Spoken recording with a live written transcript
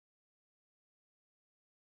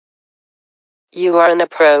You are in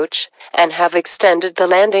approach and have extended the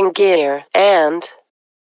landing gear and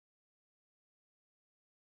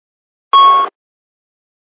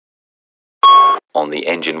on the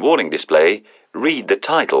engine warning display, read the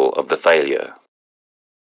title of the failure.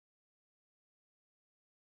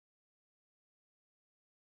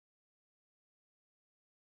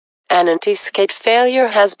 An anti-skid failure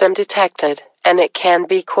has been detected, and it can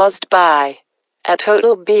be caused by a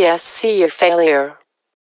total BSCU failure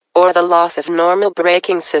or the loss of normal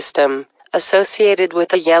braking system associated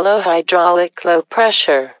with a yellow hydraulic low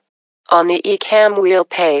pressure. On the ECAM wheel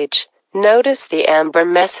page, notice the amber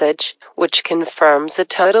message, which confirms a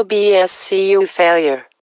total BSCU failure.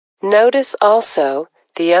 Notice also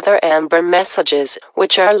the other amber messages,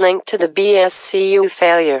 which are linked to the BSCU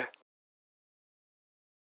failure.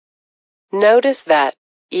 Notice that,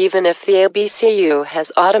 even if the ABCU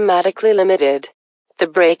has automatically limited the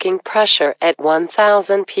braking pressure at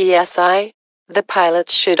 1000 psi, the pilot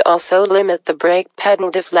should also limit the brake pedal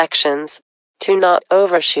deflections to not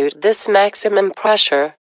overshoot this maximum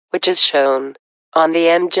pressure, which is shown on the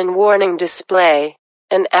engine warning display,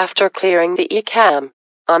 and after clearing the ECAM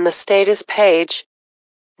on the status page.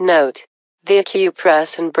 Note: the ECU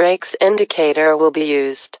press and brakes indicator will be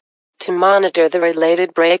used to monitor the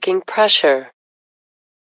related braking pressure.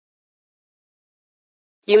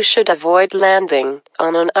 You should avoid landing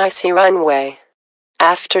on an icy runway.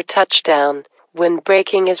 After touchdown, when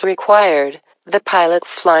braking is required, the pilot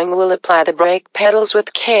flying will apply the brake pedals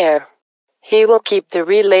with care. He will keep the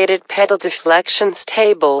related pedal deflections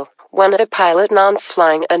stable when the pilot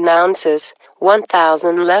non-flying announces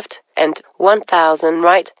 1000 left and 1000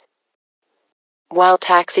 right. While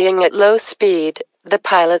taxiing at low speed, the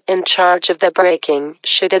pilot in charge of the braking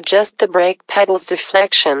should adjust the brake pedal's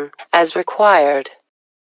deflection as required.